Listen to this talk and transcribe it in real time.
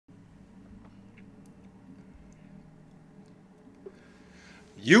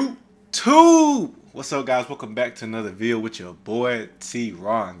YouTube! What's up, guys? Welcome back to another video with your boy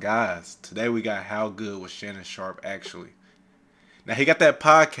T-Ron. Guys, today we got How Good Was Shannon Sharpe actually. Now he got that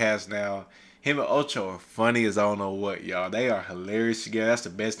podcast now. Him and Ocho are funny as I don't know what, y'all. They are hilarious together. That's the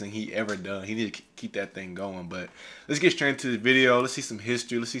best thing he ever done. He need to keep that thing going. But let's get straight into the video. Let's see some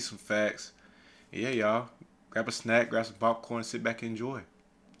history. Let's see some facts. Yeah, y'all. Grab a snack, grab some popcorn, sit back and enjoy.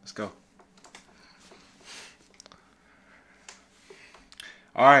 Let's go.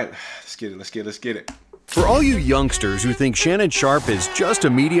 Alright, let's get it. For all you youngsters who think Shannon Sharpe is just a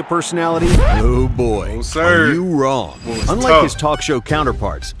media personality, oh boy, oh, sir. Are you wrong. Unlike his talk show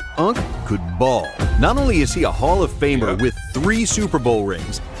counterparts, Unc could ball. Not only is he a Hall of Famer with 3 Super Bowl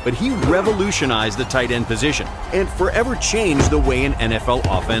rings, but he revolutionized the tight end position and forever changed the way an NFL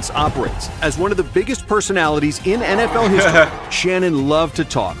offense operates. As one of the biggest personalities in NFL history, Shannon loved to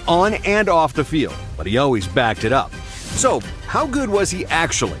talk on and off the field, but he always backed it up. So, how good was he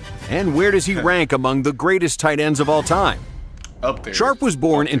actually? And where does he rank among the greatest tight ends of all time? Up there. Sharpe was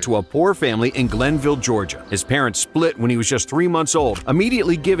born into a poor family in Glenville, Georgia. His parents split when he was just 3 months old,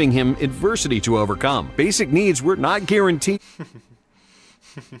 immediately giving him adversity to overcome. Basic needs were not guaranteed.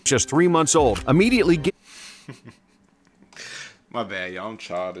 Just 3 months old, My bad, y'all. I'm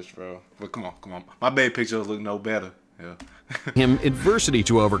childish, bro. But come on. My baby pictures look no better. Yeah. him adversity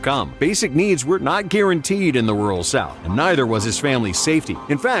to overcome. Basic needs were not guaranteed in the rural South, and neither was his family's safety.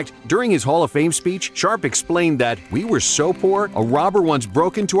 In fact, during his Hall of Fame speech, Sharpe explained that we were so poor, a robber once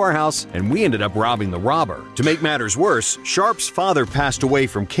broke into our house, and we ended up robbing the robber. To make matters worse, Sharpe's father passed away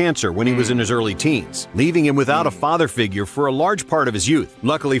from cancer when he was in his early teens, leaving him without a father figure for a large part of his youth.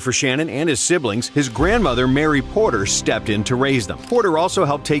 Luckily for Shannon and his siblings, his grandmother, Mary Porter, stepped in to raise them. Porter also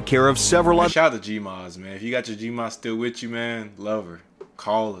helped take care of several other— Shout out to G-Moz, man. If you got your G-Moz still with you, man, love her.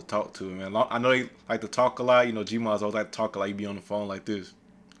 Call her, talk to her, man. I know they like to talk a lot. You know, G-Moz always like to talk a lot. You be on the phone like this.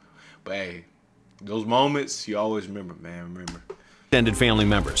 But hey, those moments, you always remember, man. Remember. Extended family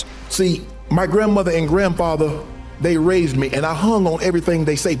members. See, my grandmother and grandfather, they raised me, and I hung on everything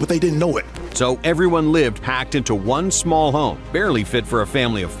they say, but they didn't know it. So everyone lived packed into one small home, barely fit for a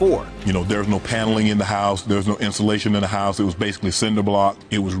family of 4. You know, there's no paneling in the house. There's no insulation in the house. It was basically cinder block.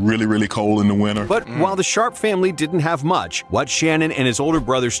 It was really, really cold in the winter. But while the Sharpe family didn't have much, what Shannon and his older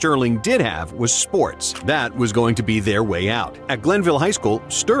brother Sterling did have was sports. That was going to be their way out. At Glenville High School,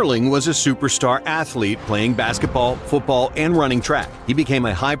 Sterling was a superstar athlete playing basketball, football, and running track. He became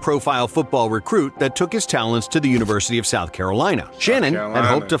a high-profile football recruit that took his talents to the University of South Carolina. Shannon had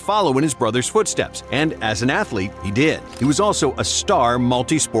hoped to follow in his brother's footsteps, and as an athlete, he did. He was also a star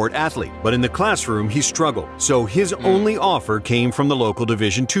multi-sport athlete, but in the classroom, he struggled, so his only offer came from the local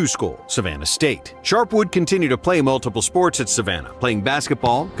Division II school, Savannah State. Sharpe would continue to play multiple sports at Savannah, playing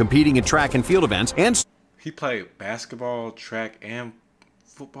basketball, competing in track and field events, and— He played basketball, track, and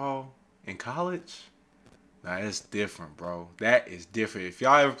football in college? Nah, that's different, bro. That is different. If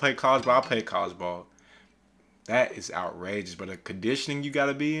y'all ever played college ball, I played college ball. That is outrageous, but the conditioning you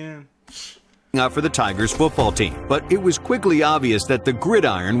gotta be in— out for the Tigers football team. But it was quickly obvious that the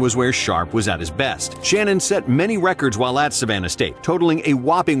gridiron was where Sharpe was at his best. Shannon set many records while at Savannah State, totaling a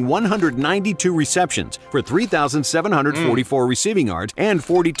whopping 192 receptions for 3,744 receiving yards and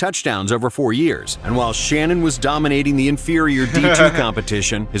 40 touchdowns over 4 years. And while Shannon was dominating the inferior D2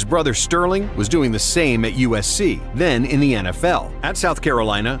 competition, his brother Sterling was doing the same at USC, then in the NFL. At South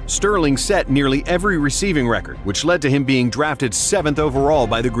Carolina, Sterling set nearly every receiving record, which led to him being drafted 7th overall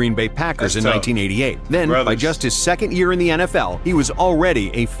by the Green Bay Packers in 1988. Then, by just his second year in the NFL, he was already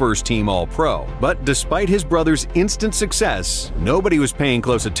a first-team All-Pro. But despite his brother's instant success, nobody was paying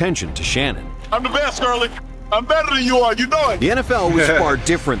close attention to Shannon. I'm the best, Sterling. I'm better than you are, you know it. The NFL was far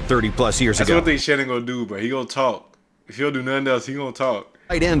different 30-plus years ago. That's one thing Shannon gonna do, bro. He gonna talk. If he don't do nothing else, he gonna talk.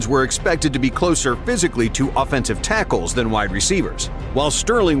 Tight ends were expected to be closer physically to offensive tackles than wide receivers. While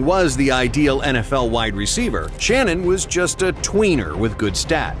Sterling was the ideal NFL wide receiver, Shannon was just a tweener with good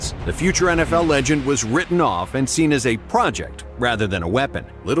stats. The future NFL legend was written off and seen as a project rather than a weapon.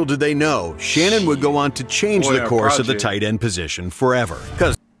 Little did they know, Shannon would go on to change the course of the tight end position forever.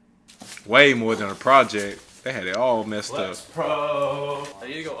 Way more than a project. They had it all messed up. Bro, I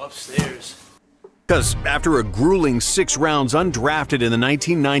need to go upstairs. Because after a grueling 6 rounds undrafted in the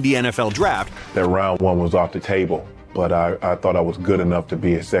 1990 NFL Draft, that round 1 was off the table, but I thought I was good enough to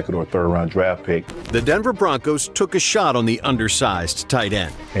be a 2nd or 3rd round draft pick. The Denver Broncos took a shot on the undersized tight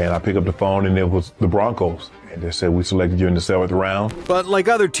end. And I picked up the phone and it was the Broncos. And they said, we selected you in the 7th round. But like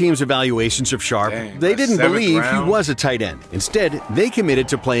other teams' evaluations of Sharpe, they didn't believe he was a tight end. Instead, they committed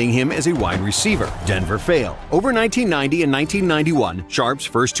to playing him as a wide receiver. Denver failed. Over 1990 and 1991, Sharpe's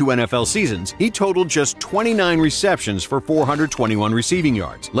first 2 NFL seasons, he totaled just 29 receptions for 421 receiving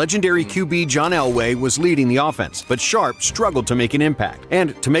yards. Legendary QB John Elway was leading the offense, but Sharpe struggled to make an impact.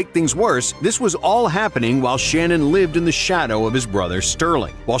 And to make things worse, this was all happening while Shannon lived in the shadow of his brother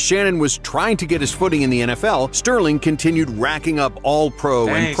Sterling. While Shannon was trying to get his footing in the NFL, Sterling continued racking up All-Pro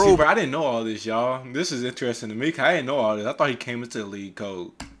and Pro. See, bro, I didn't know all this, y'all. This is interesting to me because I didn't know all this. I thought he came into the league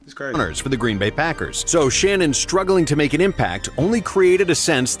cold. It's crazy. For the Green Bay Packers. So Shannon struggling to make an impact only created a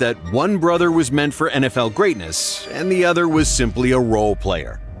sense that one brother was meant for NFL greatness and the other was simply a role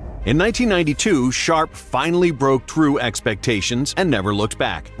player. In 1992, Sharpe finally broke through expectations and never looked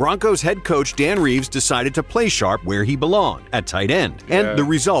back. Broncos head coach Dan Reeves decided to play Sharpe where he belonged, at tight end, and the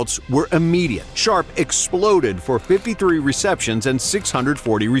results were immediate. Sharpe exploded for 53 receptions and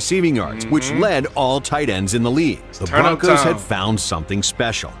 640 receiving yards, which led all tight ends in the league. The Broncos had found something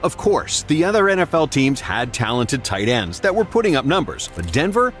special. Of course, the other NFL teams had talented tight ends that were putting up numbers, but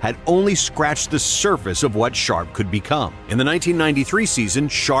Denver had only scratched the surface of what Sharpe could become. In the 1993 season,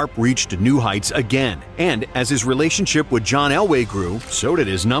 Sharpe reached new heights again, and as his relationship with John Elway grew, so did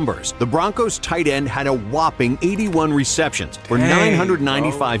his numbers. The Broncos tight end had a whopping 81 receptions for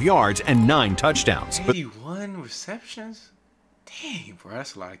 995 yards and 9 touchdowns. 81 receptions? Dang, bro,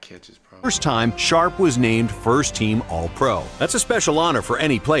 that's a lot of catches, bro. First time, Sharpe was named first-team All-Pro. That's a special honor for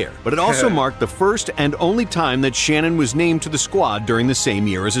any player, but it also marked the first and only time that Shannon was named to the squad during the same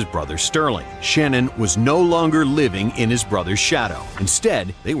year as his brother Sterling. Shannon was no longer living in his brother's shadow.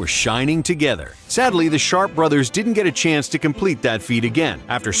 Instead, they were shining together. Sadly, the Sharpe brothers didn't get a chance to complete that feat again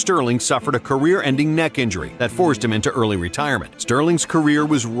after Sterling suffered a career-ending neck injury that forced him into early retirement. Sterling's career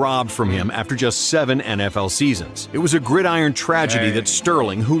was robbed from him after just 7 NFL seasons. It was a gridiron tragedy that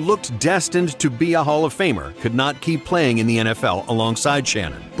Sterling, who looked destined to be a Hall of Famer, could not keep playing in the NFL alongside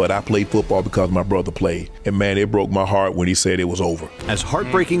Shannon. But I played football because my brother played. And man, it broke my heart when he said it was over. As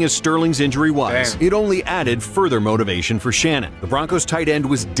heartbreaking as Sterling's injury was, it only added further motivation for Shannon. The Broncos tight end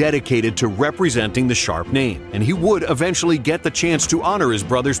was dedicated to representing the Sharpe name, and he would eventually get the chance to honor his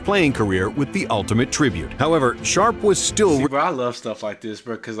brother's playing career with the ultimate tribute. However, Sharpe was still... See, bro, I love stuff like this,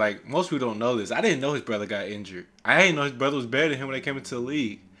 bro, because like most people don't know this. I didn't know his brother got injured. I didn't know his brother was better than him when they came into the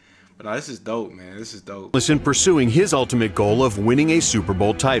league. But no, this is dope, man. This is dope. In pursuing his ultimate goal of winning a Super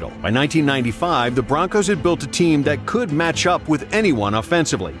Bowl title. By 1995, the Broncos had built a team that could match up with anyone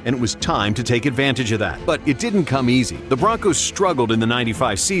offensively, and it was time to take advantage of that. But it didn't come easy. The Broncos struggled in the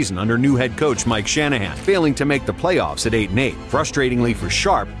 95 season under new head coach Mike Shanahan, failing to make the playoffs at 8-8. Frustratingly for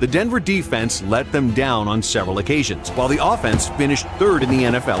Sharpe, the Denver defense let them down on several occasions, while the offense finished 3rd in the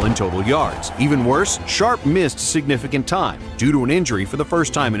NFL in total yards. Even worse, Sharpe missed significant time due to an injury for the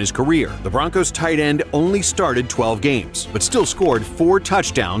first time in his career. The Broncos tight end only started 12 games, but still scored 4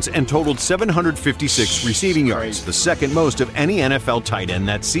 touchdowns and totaled 756 receiving yards, the second most of any NFL tight end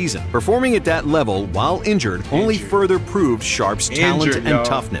that season. Performing at that level while injured only further proved Sharpe's talent and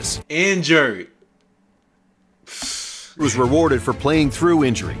toughness. Injured. Was rewarded for playing through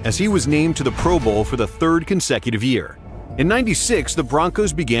injury, as he was named to the Pro Bowl for the 3rd consecutive year. In '96, the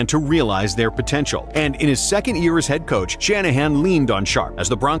Broncos began to realize their potential, and in his 2nd year as head coach, Shanahan leaned on Sharpe as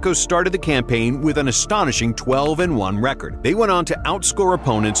the Broncos started the campaign with an astonishing 12-1 record. They went on to outscore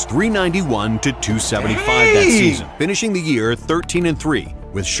opponents 391 to 275 that season, finishing the year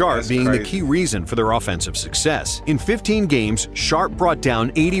 13-3. With Sharpe being the key reason for their offensive success. In 15 games, Sharpe brought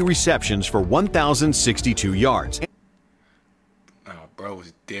down 80 receptions for 1,062 yards. Oh, bro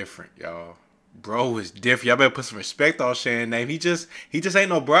was different, y'all. Bro is different. Y'all better put some respect on Shannon's name. He just ain't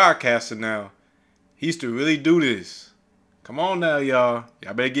no broadcaster now. He used to really do this. Come on now, y'all.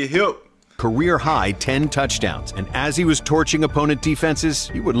 Y'all better get hip. Career-high 10 touchdowns, and as he was torching opponent defenses,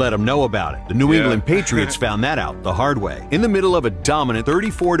 he would let them know about it. The New England Patriots found that out the hard way. In the middle of a dominant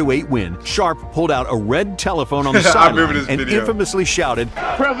 34-8 win, Sharpe pulled out a red telephone on the sideline and infamously shouted,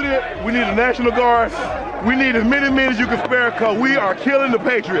 "President, we need a National Guard. We need as many men as you can spare because we are killing the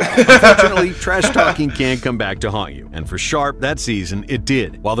Patriots." Unfortunately, trash talking can't come back to haunt you, and for Sharpe that season it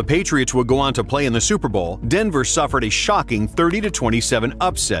did. While the Patriots would go on to play in the Super Bowl, Denver suffered a shocking 30-27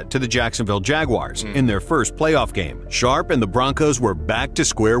 upset to the Jacksonville Jaguars in their first playoff game. Sharpe and the Broncos were back to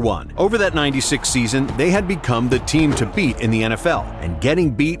square one. Over that '96 season, they had become the team to beat in the NFL, and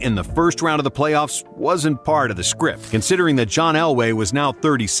getting beat in the first round of the playoffs wasn't part of the script. Considering that John Elway was now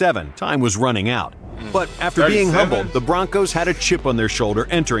 37, time was running out. But after being 37? humbled, the Broncos had a chip on their shoulder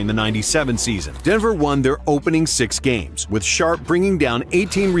entering the '97 season. Denver won their opening 6 games, with Sharpe bringing down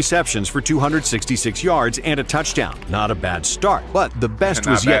 18 receptions for 266 yards and a touchdown. Not a bad start, but the best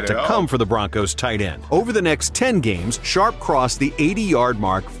was yet to come for the Broncos tight end. Over the next 10 games, Sharpe crossed the 80-yard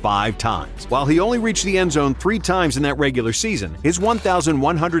mark 5 times. While he only reached the end zone 3 times in that regular season, his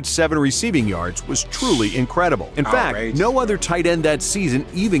 1,107 receiving yards was truly incredible. In fact, no other tight end that season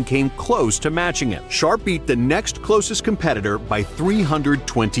even came close to matching him. Sharpe beat the next closest competitor by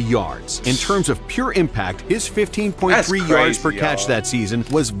 320 yards. In terms of pure impact, his 15.3 yards per catch that season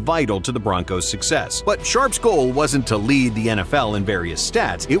was vital to the Broncos' success. But Sharpe's goal wasn't to lead the NFL in various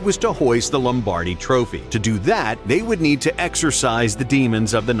stats, it was to hoist the Lombardi Trophy. To do that, they would need to exorcise the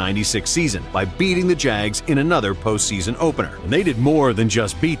demons of the '96 season by beating the Jags in another postseason opener. And they did more than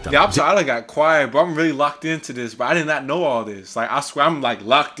just beat them. Yeah, I'm sorry I got quiet, but I'm really locked into this, but I did not know all this. Like, I swear I'm like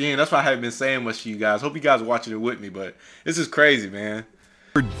locked in. That's why I haven't been saying much to you guys. Hope you guys are watching it with me, but this is crazy, man.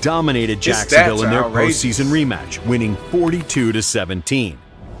 Dominated Jacksonville in their postseason rematch, winning 42-17.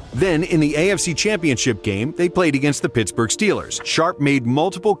 Then, in the AFC Championship game, they played against the Pittsburgh Steelers. Sharpe made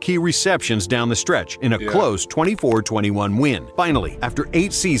multiple key receptions down the stretch in a close 24-21 win. Finally, after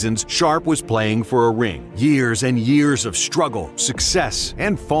 8 seasons, Sharpe was playing for a ring. Years and years of struggle, success,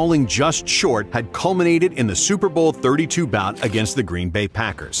 and falling just short had culminated in the Super Bowl 32 bout against the Green Bay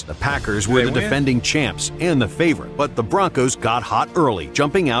Packers. The Packers were the defending champs and the favorite, but the Broncos got hot early,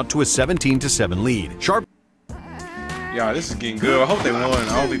 jumping out to a 17-7 lead. Sharpe Y'all, this is getting good. I hope they won.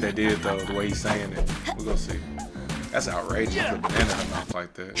 I don't think they did, though, the way he's saying it. We're going to see. That's outrageous. Put a banana in her mouth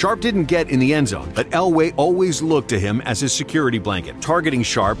like that. Sharpe didn't get in the end zone, but Elway always looked to him as his security blanket, targeting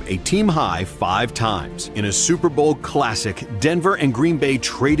Sharpe a team-high 5 times. In a Super Bowl classic, Denver and Green Bay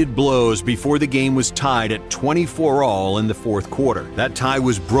traded blows before the game was tied at 24-all in the 4th quarter. That tie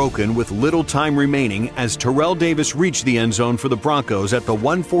was broken with little time remaining as Terrell Davis reached the end zone for the Broncos at the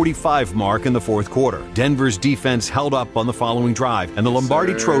 1:45 mark in the 4th quarter. Denver's defense held up on the following drive, and the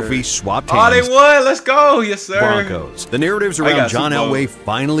Lombardi Trophy swapped hands. Oh, they won! Let's go! Yes, sir! Broncos. The narratives around John Elway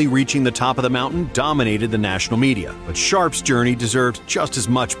finally reaching the top of the mountain dominated the national media, but Sharpe's journey deserved just as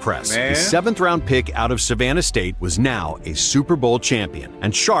much press. The 7th-round pick out of Savannah State was now a Super Bowl champion,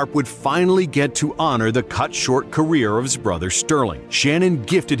 and Sharpe would finally get to honor the cut-short career of his brother Sterling. Shannon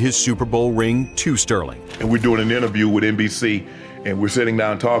gifted his Super Bowl ring to Sterling. And we're doing an interview with NBC, and we're sitting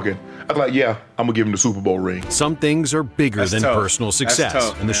down talking. I was like, yeah, I'm going to give him the Super Bowl ring. Some things are bigger than personal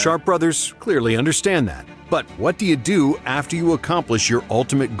success, and the Sharpe brothers clearly understand that. But what do you do after you accomplish your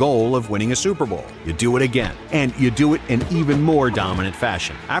ultimate goal of winning a Super Bowl? You do it again, and you do it in even more dominant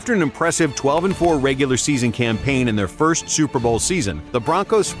fashion. After an impressive 12-4 regular season campaign in their first Super Bowl season, the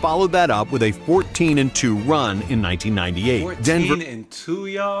Broncos followed that up with a 14-2 run in 1998.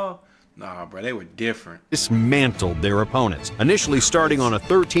 14-2, y'all? Nah, bro, they were different. Dismantled their opponents, initially starting on a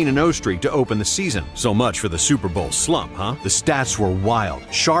 13-0 streak to open the season. So much for the Super Bowl slump, huh? The stats were wild.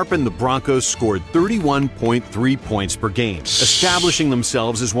 Sharpe and the Broncos scored 31.3 points per game, establishing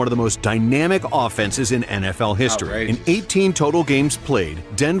themselves as one of the most dynamic offenses in NFL history. In 18 total games played,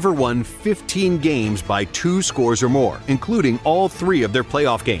 Denver won 15 games by 2 scores or more, including all 3 of their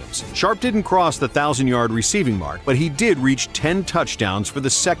playoff games. Sharpe didn't cross the 1,000-yard receiving mark, but he did reach 10 touchdowns for the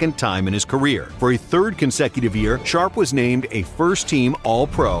 2nd time in his career. For a 3rd consecutive year, Sharpe was named a first-team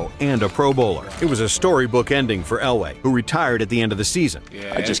All-Pro and a Pro Bowler. It was a storybook ending for Elway, who retired at the end of the season.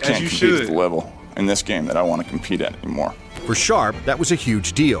 I just can't compete at the level in this game that I want to compete at anymore. For Sharpe, that was a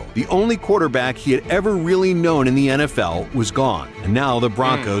huge deal. The only quarterback he had ever really known in the NFL was gone, and now the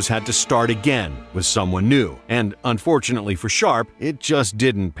Broncos had to start again with someone new. And unfortunately for Sharpe, it just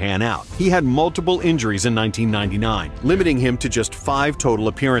didn't pan out. He had multiple injuries in 1999, limiting him to just 5 total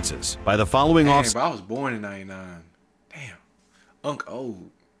appearances. By the following offseason, I was born in 99. Damn. Old.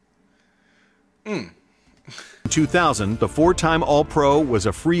 2000, the 4-time All-Pro was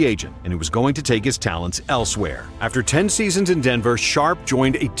a free agent, and he was going to take his talents elsewhere. After 10 seasons in Denver, Sharpe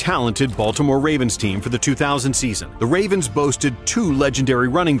joined a talented Baltimore Ravens team for the 2000 season. The Ravens boasted 2 legendary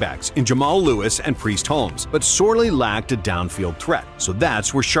running backs in Jamal Lewis and Priest Holmes, but sorely lacked a downfield threat. So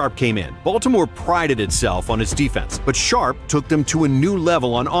that's where Sharpe came in. Baltimore prided itself on its defense, but Sharpe took them to a new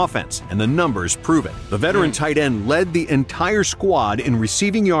level on offense, and the numbers prove it. The veteran tight end led the entire squad in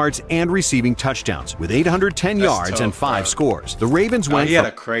receiving yards and receiving touchdowns, with 800 210 yards and 5 scores. The Ravens went he had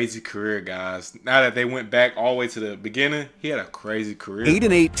a crazy career, guys. Now that they went back all the way to the beginning, he had a crazy career.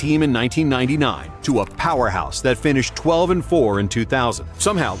 8-8 team in 1999 to a powerhouse that finished 12-4 in 2000.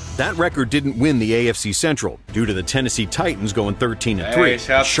 Somehow, that record didn't win the AFC Central due to the Tennessee Titans going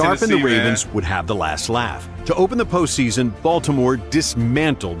 13-3. Sharpe and the Ravens would have the last laugh. To open the postseason, Baltimore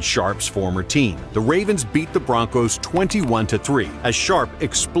dismantled Sharpe's former team. The Ravens beat the Broncos 21-3 as Sharpe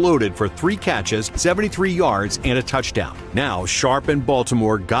exploded for 3 catches, 73 yards, and a touchdown. Now, Sharpe and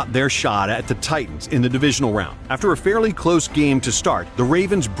Baltimore got their shot at the Titans in the divisional round. After a fairly close game to start, the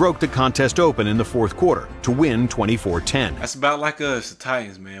Ravens broke the contest open in the fourth quarter to win 24-10. That's about like us, the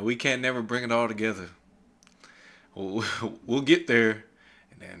Titans, man. We can't never bring it all together. We'll get there,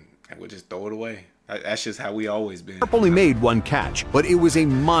 and then we'll just throw it away. That's just how we always been. Sharpe only made 1 catch, but it was a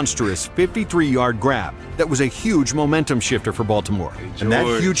monstrous 53-yard grab that was a huge momentum shifter for Baltimore. And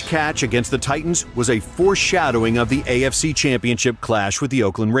that huge catch against the Titans was a foreshadowing of the AFC Championship clash with the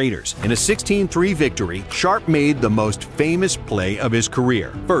Oakland Raiders. In a 16-3 victory, Sharpe made the most famous play of his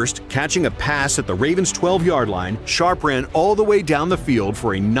career. First, catching a pass at the Ravens' 12-yard line, Sharpe ran all the way down the field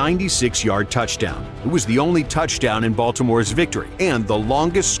for a 96-yard touchdown. It was the only touchdown in Baltimore's victory and the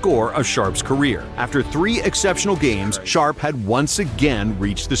longest score of Sharpe's career. After 3 exceptional games, Sharpe had once again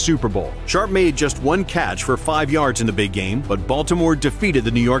reached the Super Bowl. Sharpe made just 1 catch for 5 yards in the big game, but Baltimore defeated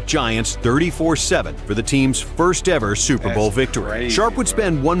the New York Giants 34-7 for the team's first ever Super Bowl victory. Sharpe would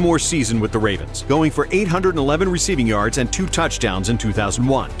spend 1 more season with the Ravens, going for 811 receiving yards and 2 touchdowns in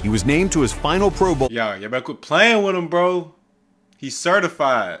 2001. He was named to his final Pro Bowl. Yo, you better quit playing with him, bro. He's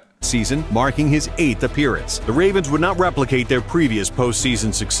certified. Season, marking his 8th appearance. The Ravens would not replicate their previous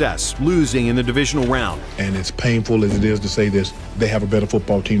postseason success, losing in the divisional round. And as painful as it is to say this, they have a better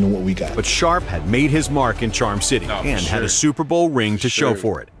football team than what we got. But Sharpe had made his mark in Charm City and had a Super Bowl ring to show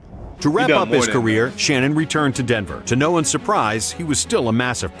for it. To wrap up his career, Shannon returned to Denver. To no one's surprise, he was still a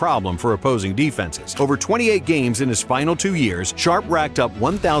massive problem for opposing defenses. Over 28 games in his final 2 years, Sharpe racked up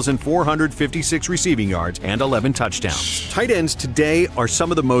 1,456 receiving yards and 11 touchdowns. Tight ends today are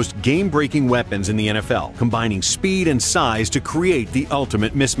some of the most game-breaking weapons in the NFL, combining speed and size to create the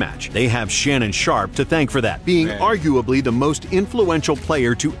ultimate mismatch. They have Shannon Sharpe to thank for that, being arguably the most influential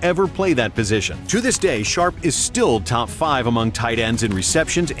player to ever play that position. To this day, Sharpe is still top 5 among tight ends in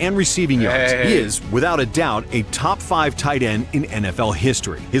receptions and receiving yards. He is, without a doubt, a top 5 tight end in NFL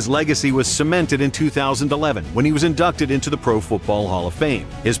history. His legacy was cemented in 2011 when he was inducted into the Pro Football Hall of Fame.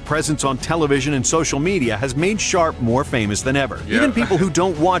 His presence on television and social media has made Sharpe more famous than ever. Even people who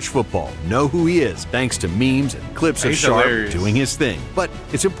don't watch football know who he is, thanks to memes and clips of Sharpe doing his thing. But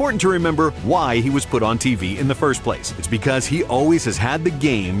it's important to remember why he was put on TV in the first place. It's because he always has had the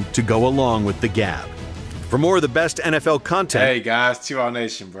game to go along with the gab. For more of the best NFL content. Hey guys, T-Raw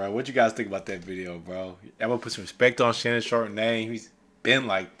Nation, bro. What you guys think about that video, bro? I'm gonna put some respect on Shannon Sharpe's name. He's been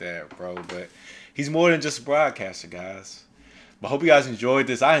like that, bro. But he's more than just a broadcaster, guys. But hope you guys enjoyed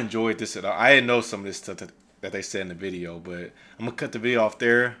this. I enjoyed this at all. I didn't know some of this stuff that they said in the video, but I'm gonna cut the video off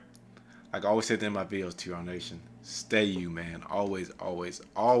there. Like I always said in my videos, T-Raw Nation, stay you, man. Always, always,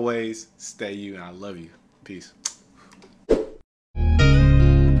 always stay you, and I love you. Peace.